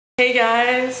Hey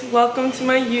guys, welcome to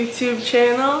my YouTube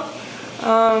channel.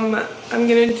 I'm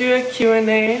gonna do a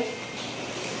Q&A.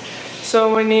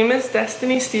 So my name is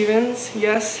Destiny Stevens.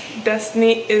 Yes,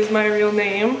 Destiny is my real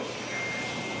name.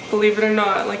 Believe it or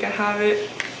not, like I have it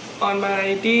on my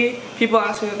ID. People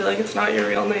ask me, they're like, it's not your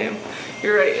real name.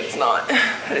 You're right, it's not.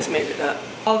 I just made it up.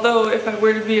 Although if I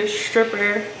were to be a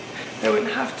stripper, I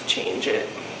wouldn't have to change it.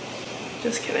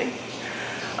 Just kidding.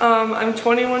 I'm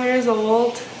 21 years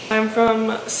old. I'm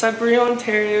from Sudbury,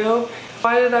 Ontario.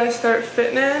 Why did I start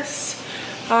fitness?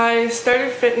 I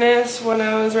started fitness when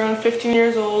I was around 15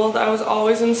 years old. I was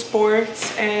always in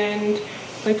sports and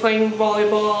like playing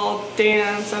volleyball,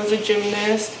 dance. I was a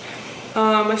gymnast.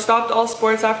 I stopped all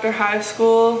sports after high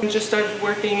school and just started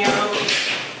working out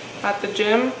at the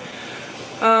gym.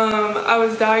 I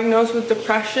was diagnosed with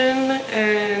depression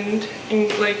and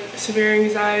like severe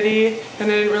anxiety, and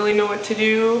I didn't really know what to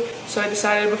do. So I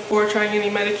decided before trying any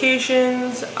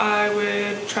medications, I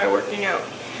would try working out.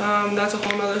 That's a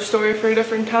whole nother story for a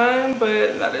different time,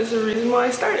 but that is the reason why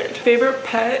I started. Favorite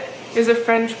pet is a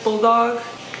French bulldog.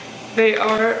 They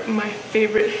are my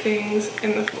favorite things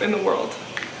in the world.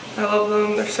 I love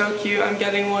them, they're so cute. I'm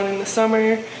getting one in the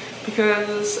summer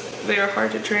because they are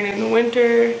hard to train in the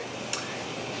winter.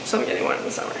 So I'm getting one in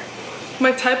the summer.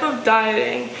 My type of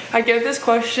dieting, I get this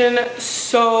question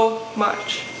so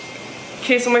much.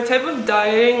 Okay, so my type of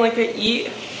dieting, like I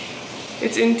eat,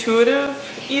 it's intuitive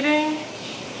eating.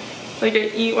 Like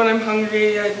I eat when I'm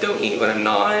hungry, I don't eat when I'm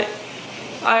not.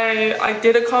 I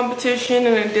did a competition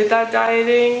and I did that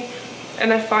dieting,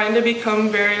 and I find to become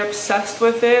very obsessed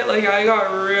with it. Like I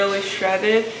got really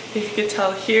shredded. If you could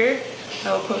tell here,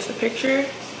 I will post a picture.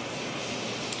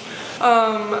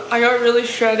 I got really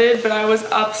shredded, but I was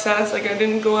obsessed. Like I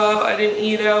didn't go out, I didn't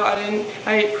eat out,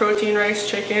 I ate protein, rice,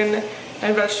 chicken,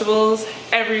 and vegetables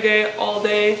every day, all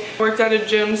day. Worked at a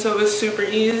gym, so it was super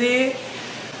easy.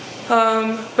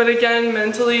 But again,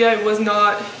 mentally I was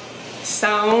not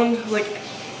sound. Like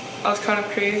I was kind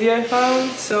of crazy, I found.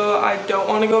 So I don't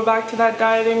want to go back to that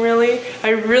dieting really. I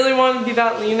really want to be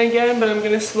that lean again, but I'm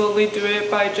gonna slowly do it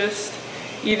by just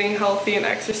eating healthy and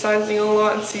exercising a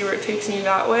lot and see where it takes me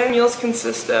that way. Meals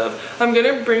consist of, I'm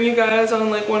gonna bring you guys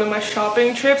on like one of my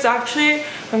shopping trips. Actually,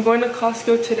 I'm going to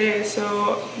Costco today,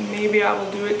 so maybe I will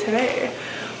do it today.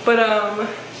 But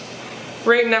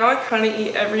right now I kind of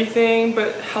eat everything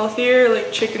but healthier,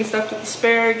 like chicken stuffed with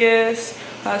asparagus,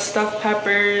 stuffed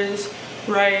peppers,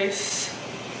 rice,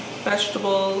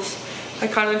 vegetables. I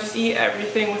kind of just eat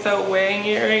everything without weighing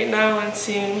it right now and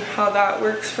seeing how that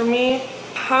works for me.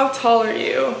 How tall are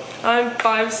you? I'm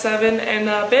 5'7" and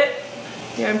a bit.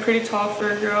 Yeah, I'm pretty tall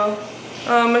for a girl.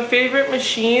 My favorite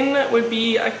machine would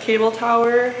be a cable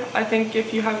tower. I think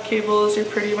if you have cables, you're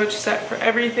pretty much set for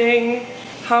everything.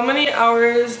 How many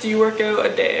hours do you work out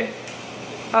a day?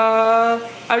 I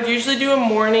would usually do a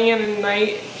morning and a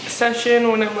night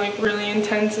session when I'm like really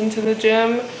intense into the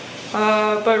gym.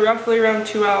 But roughly around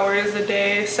 2 hours a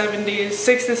day,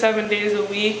 6 to 7 days a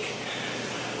week.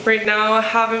 Right now I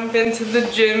haven't been to the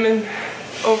gym in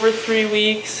over 3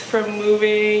 weeks from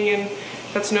moving, and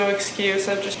that's no excuse.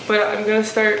 But I'm gonna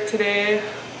start today.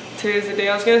 Today's the day.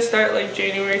 I was gonna start like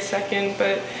January 2nd,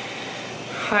 but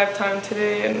I have time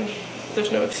today and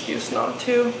there's no excuse not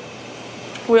to.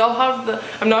 We all have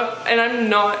I'm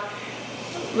not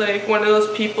like one of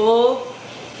those people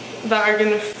that are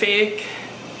gonna fake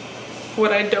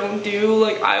what I don't do.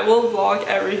 Like I will vlog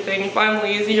everything. If I'm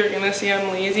lazy, you're gonna see I'm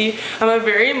lazy. I'm a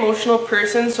very emotional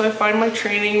person, so I find my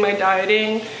training, my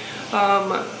dieting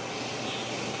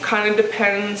kind of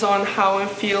depends on how I'm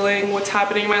feeling, what's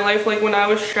happening in my life. Like when I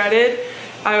was shredded,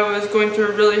 I was going through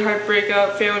a really hard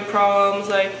breakup, family problems.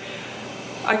 Like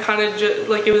I kind of just,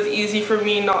 like it was easy for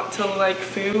me not to like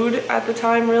food at the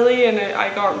time really, and I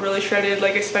got really shredded.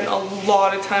 Like I spent a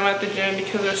lot of time at the gym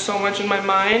because there's so much in my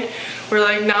mind, where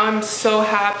like now I'm so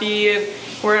happy and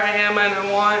where I am and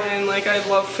I want, and like I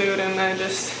love food, and I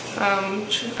just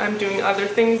I'm doing other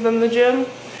things than the gym.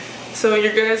 So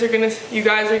you guys are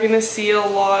gonna see a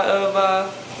lot of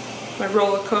my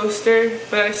roller coaster,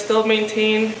 but I still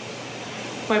maintain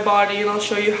my body, and I'll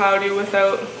show you how to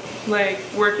without like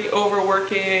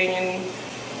overworking and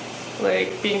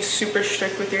like being super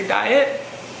strict with your diet.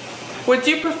 What do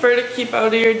you prefer to keep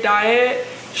out of your diet?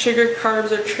 Sugar,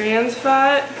 carbs, or trans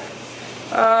fat?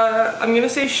 I'm gonna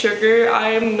say sugar. I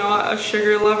am not a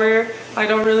sugar lover. I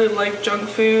don't really like junk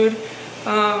food.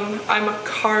 I'm a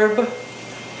carb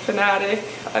fanatic.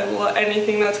 I love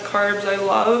anything that's carbs, I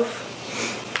love.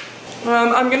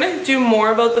 I'm gonna do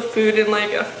more about the food in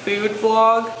like a food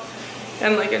vlog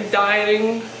and like a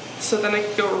dieting, so then I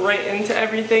can go right into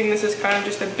everything. This is kind of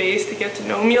just a base to get to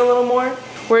know me a little more.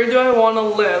 Where do I want to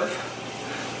live?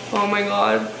 Oh my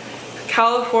god.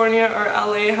 California or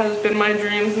LA has been my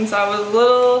dream since I was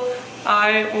little.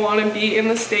 I want to be in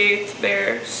the States.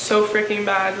 They're so freaking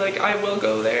bad. Like, I will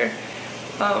go there.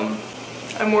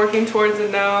 I'm working towards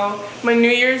it now. My New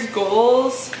Year's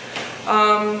goals,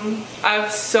 I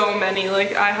have so many.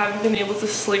 Like, I haven't been able to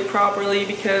sleep properly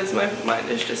because my mind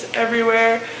is just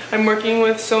everywhere. I'm working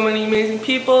with so many amazing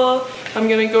people. I'm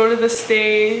gonna go to the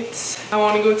States. I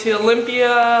want to go to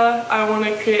Olympia. I want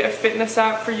to create a fitness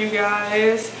app for you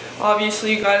guys.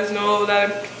 Obviously, you guys know that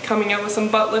I'm coming out with some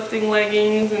butt lifting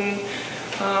leggings, and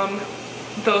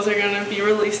those are gonna be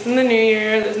released in the new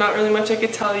year. There's not really much I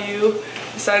could tell you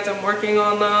besides I'm working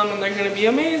on them, and they're gonna be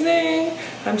amazing.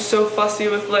 I'm so fussy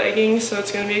with leggings, so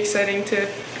it's gonna be exciting to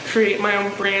create my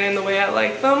own brand in the way I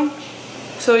like them.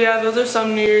 So yeah, those are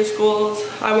some New Year's goals.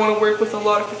 I want to work with a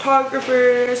lot of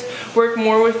photographers, work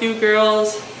more with you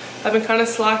girls. I've been kind of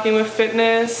slacking with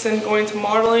fitness and going to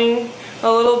modeling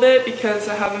a little bit because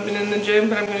I haven't been in the gym,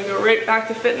 but I'm going to go right back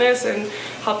to fitness and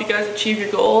help you guys achieve your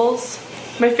goals.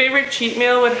 My favorite cheat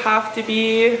meal would have to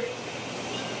be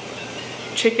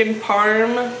chicken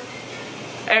parm.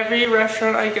 Every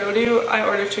restaurant I go to, I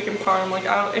order chicken parm. Like,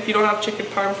 if you don't have chicken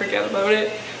parm, forget about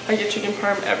it. I get chicken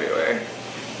parm everywhere.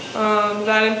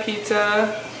 That and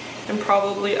pizza and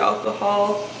probably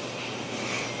alcohol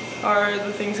are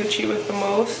the things I cheat with the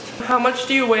most. How much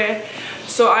do you weigh?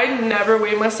 So I never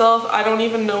weigh myself. I don't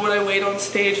even know what I weighed on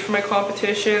stage for my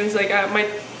competitions. Like, my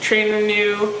trainer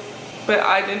knew, but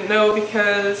I didn't know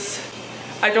because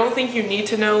I don't think you need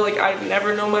to know. Like, I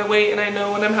never know my weight, and I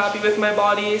know when I'm happy with my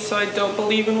body, so I don't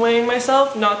believe in weighing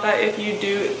myself. Not that if you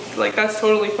do, like, that's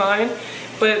totally fine,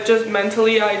 but just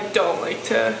mentally I don't like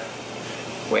to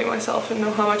weigh myself and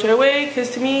know how much I weigh, because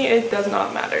to me it does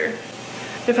not matter.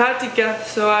 If I had to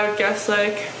guess, so I would guess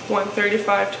like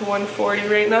 135 to 140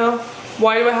 right now.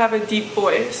 Why do I have a deep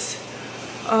voice?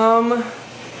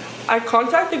 I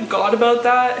contacted God about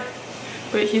that,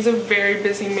 but he's a very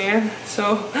busy man,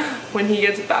 so when he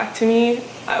gets back to me,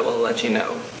 I will let you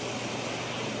know.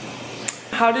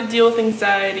 How to deal with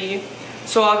anxiety.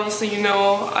 So obviously, you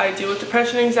know, I deal with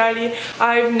depression, anxiety.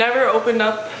 I've never opened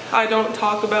up, I don't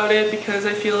talk about it because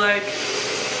I feel like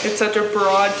it's such a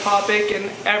broad topic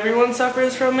and everyone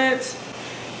suffers from it,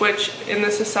 which in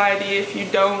this society, if you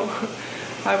don't,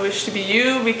 I wish to be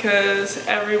you, because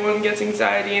everyone gets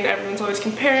anxiety and everyone's always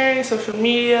comparing, social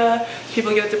media,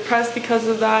 people get depressed because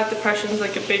of that. Depression is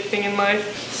like a big thing in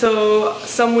life. So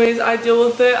some ways I deal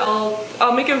with it,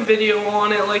 I'll make a video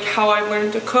on it, like how I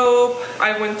learned to cope.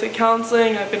 I went to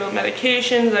counseling, I've been on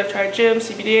medications, I've tried gym,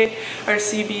 CBDs,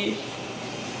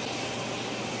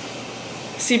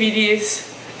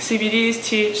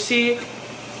 THC.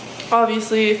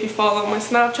 Obviously, if you follow my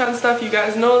Snapchat and stuff, you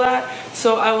guys know that.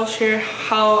 So I will share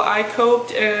how I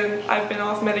coped and I've been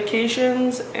off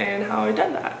medications and how I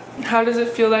did that. How does it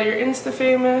feel that you're Insta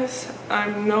famous?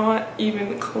 I'm not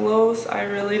even close. I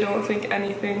really don't think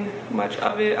anything much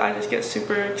of it. I just get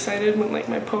super excited when like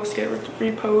my posts get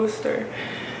repost, or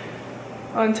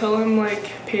until I'm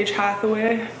like Paige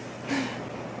Hathaway.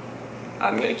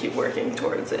 I'm gonna keep working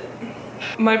towards it.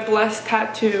 My blessed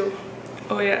tattoo.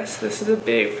 Oh yes, this is a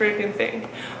big freaking thing.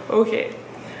 Okay,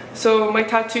 so my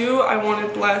tattoo, I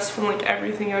wanted blessed from like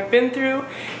everything I've been through,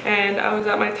 and I was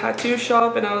at my tattoo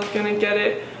shop and I was gonna get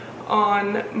it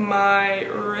on my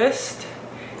wrist,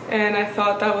 and I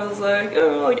thought that was like,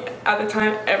 oh, like at the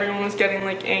time everyone was getting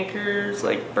like anchors,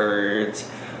 like birds,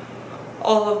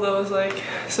 all of those like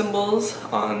symbols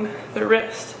on the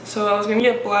wrist. So I was gonna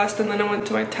get blessed, and then I went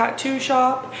to my tattoo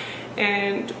shop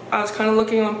and I was kind of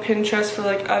looking on Pinterest for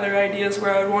like other ideas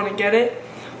where I would want to get it,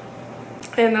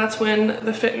 and that's when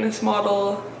the fitness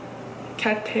model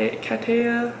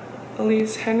Katia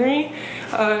Elise Henry,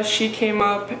 she came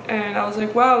up, and I was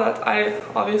like, wow, I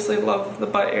obviously love the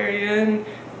butt area and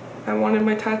I wanted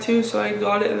my tattoo, so I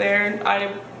got it there. And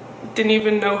I didn't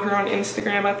even know her on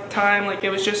Instagram at the time. Like, it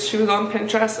was just, she was on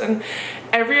Pinterest, and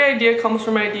every idea comes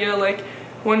from idea. Like,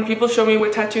 when people show me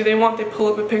what tattoo they want, they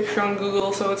pull up a picture on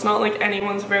Google, so it's not like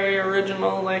anyone's very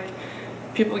original. Like,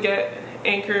 people get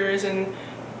anchors and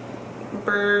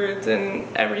birds and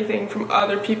everything from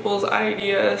other people's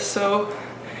ideas, so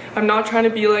I'm not trying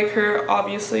to be like her.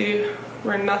 Obviously,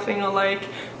 we're nothing alike.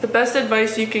 The best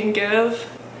advice you can give,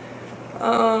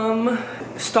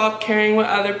 stop caring what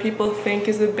other people think,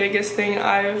 is the biggest thing.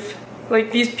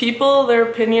 Like, these people, their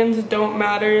opinions don't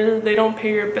matter. They don't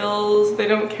pay your bills. They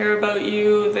don't care about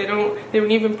you. They don't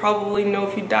even probably know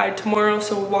if you died tomorrow,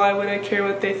 so why would I care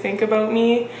what they think about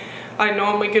me? I know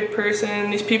I'm a good person.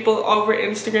 These people over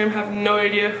Instagram have no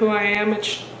idea who I am.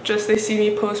 It's just they see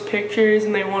me post pictures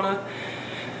and they want to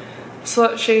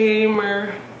slut shame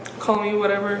or call me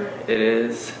whatever it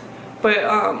is, but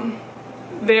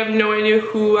they have no idea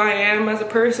who I am as a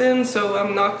person, so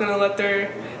I'm not gonna let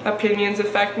their opinions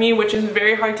affect me, which is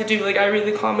very hard to do. Like, I read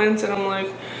the comments and I'm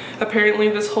like, apparently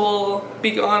this whole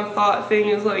begone thought thing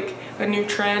is like a new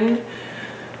trend,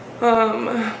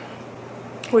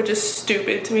 which is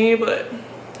stupid to me, but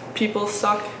people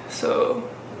suck, so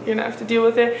you're gonna have to deal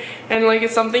with it. And like,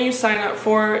 it's something you sign up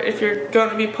for if you're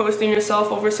gonna be posting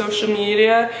yourself over social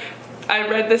media. I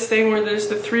read this thing where there's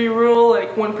the 3 rule,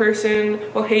 like 1 person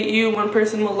will hate you, 1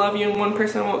 person will love you, and 1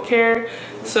 person won't care.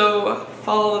 So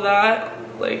follow that,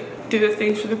 like do the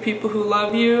things for the people who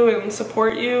love you and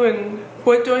support you. And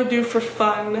what do I do for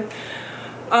fun?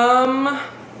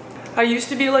 I used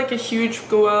to be like a huge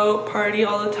go out party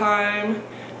all the time.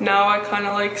 Now I kind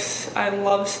of like, I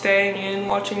love staying in,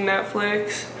 watching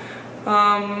Netflix.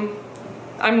 I'm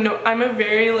a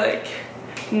very like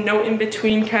no in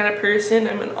between kind of person.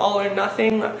 I'm an all or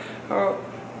nothing, or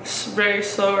very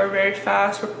slow or very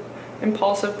fast or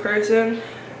impulsive person.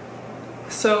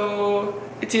 So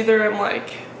it's either I'm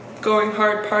like going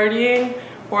hard partying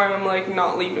or I'm like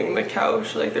not leaving the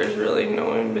couch. Like, there's really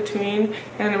no in between.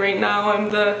 And right now I'm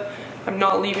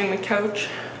not leaving the couch,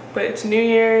 but it's New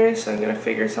Year's, so I'm gonna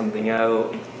figure something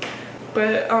out.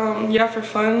 But yeah, for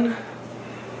fun,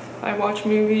 I watch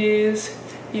movies.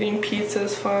 Eating pizza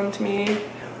is fun to me.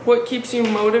 What keeps you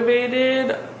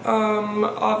motivated?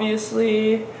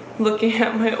 Obviously looking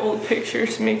at my old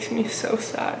pictures makes me so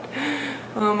sad.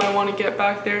 I want to get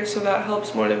back there, so that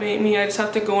helps motivate me. I just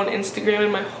have to go on Instagram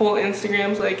and my whole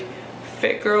Instagram's like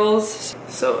fit girls.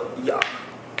 So yeah.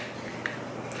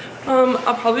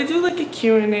 I'll probably do like a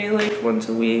Q&A like once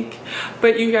a week,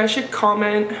 but you guys should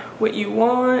comment what you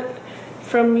want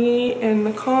from me in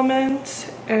the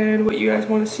comments and what you guys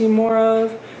want to see more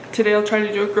of. Today I'll try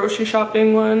to do a grocery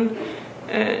shopping one,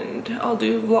 and I'll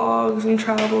do vlogs and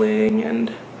traveling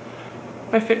and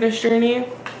my fitness journey.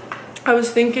 I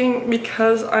was thinking,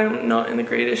 because I'm not in the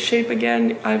greatest shape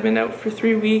again, I've been out for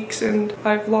 3 weeks and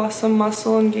I've lost some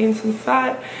muscle and gained some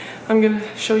fat, I'm gonna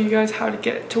show you guys how to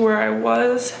get to where I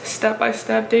was step by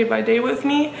step, day by day with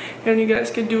me, and you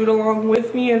guys can do it along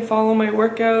with me and follow my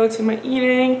workouts and my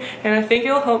eating, and I think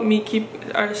it'll help me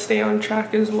stay on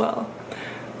track as well.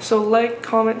 So like,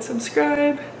 comment,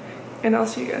 subscribe, and I'll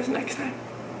see you guys next time.